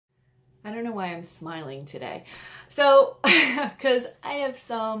I don't know why I'm smiling today. So, because I have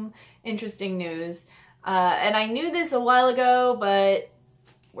some interesting news, and I knew this a while ago, but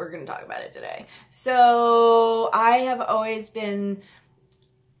we're going to talk about it today. So, I have always been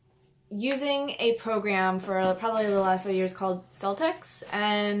using a program for probably the last 5 years called Celtx,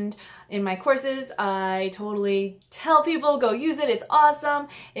 and in my courses I totally tell people go use it. It's awesome.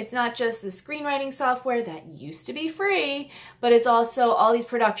 It's not just the screenwriting software that used to be free, but it's also all these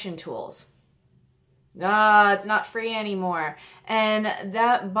production tools. It's not free anymore, and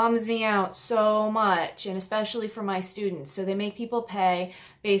that bums me out so much, and especially for my students. So they make people pay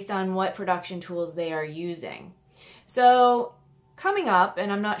based on what production tools they are using. So coming up,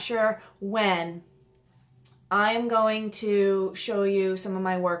 and I'm not sure when, I'm going to show you some of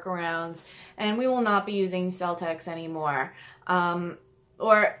my workarounds, and we will not be using Celtx anymore.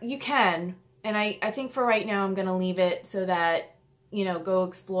 Or you can, and I think for right now I'm going to leave it so that, you know, go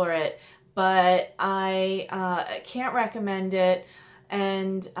explore it. But I can't recommend it,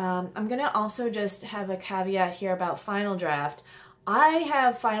 and I'm going to also just have a caveat here about Final Draft. I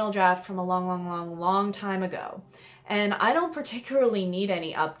have Final Draft from a long time ago. And I don't particularly need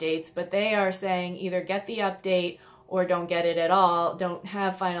any updates, but they are saying either get the update or don't get it at all, don't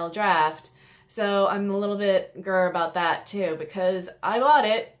have Final Draft. So I'm a little bit grr about that too, because I bought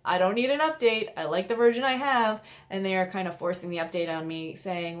it, I don't need an update, I like the version I have, and they are kind of forcing the update on me,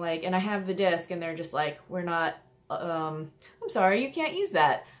 saying like, and I have the disc, and they're just like, we're not, I'm sorry, you can't use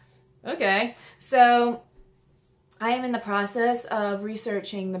that. Okay, so I am in the process of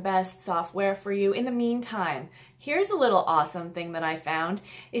researching the best software for you. In the meantime, here's a little awesome thing that I found.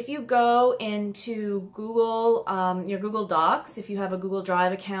 If you go into Google, your Google Docs, if you have a Google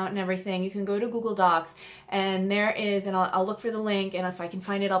Drive account and everything, you can go to Google Docs, and there is, and I'll look for the link, and if I can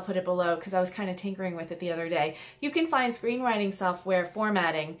find it, I'll put it below, because I was kind of tinkering with it the other day. You can find screenwriting software,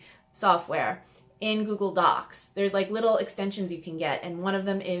 formatting software in Google Docs. There's like little extensions you can get, and one of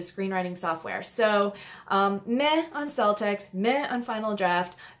them is screenwriting software. So meh on Celtx, meh on Final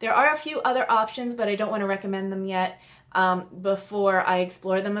Draft. There are a few other options, but I don't want to recommend them yet before I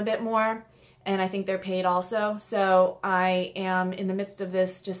explore them a bit more, and I think they're paid also. So I am in the midst of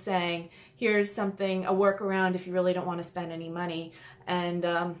this just saying, here's something, a workaround if you really don't want to spend any money. And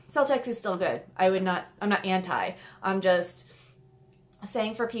Celtx is still good. I'm not anti. I'm just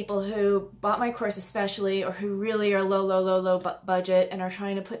saying for people who bought my course especially, or who really are low budget and are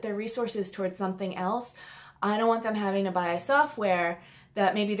trying to put their resources towards something else, I don't want them having to buy a software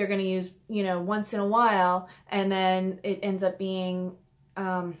that maybe they're going to use, you know, once in a while, and then it ends up being,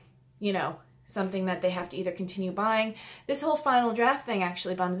 you know, something that they have to either continue buying. This whole Final Draft thing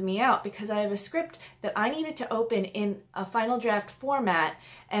actually bums me out, because I have a script that I needed to open in a Final Draft format,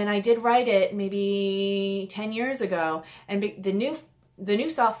 and I did write it maybe 10 years ago, and the new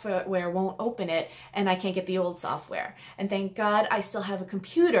software won't open it, and I can't get the old software. And thank God I still have a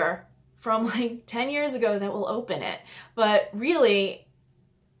computer from like 10 years ago that will open it. But really,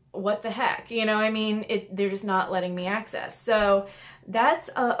 what the heck? You know, I mean, they're just not letting me access. So that's,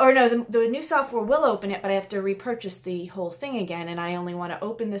 or no, the new software will open it, but I have to repurchase the whole thing again, and I only want to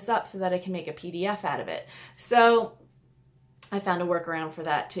open this up so that I can make a PDF out of it. So I found a workaround for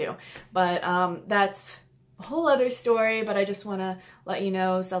that too. But that's a whole other story, but I just want to let you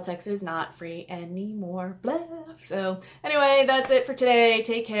know Celtx is not free anymore. Blah. So anyway, that's it for today.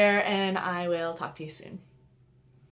 Take care, and I will talk to you soon.